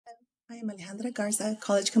I am Alejandra Garza,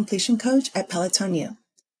 College Completion Coach at Peloton U.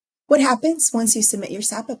 What happens once you submit your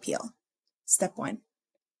SAP appeal? Step 1.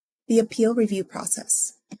 The appeal review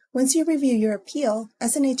process. Once you review your appeal,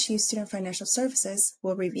 SNHU Student Financial Services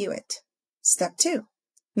will review it. Step 2.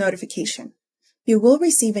 Notification. You will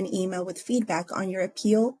receive an email with feedback on your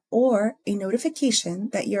appeal or a notification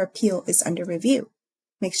that your appeal is under review.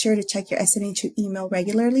 Make sure to check your SNHU email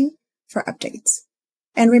regularly for updates.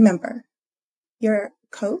 And remember, your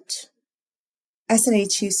coach,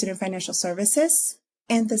 SNHU Student Financial Services,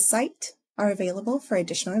 and the site are available for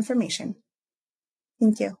additional information.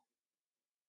 Thank you.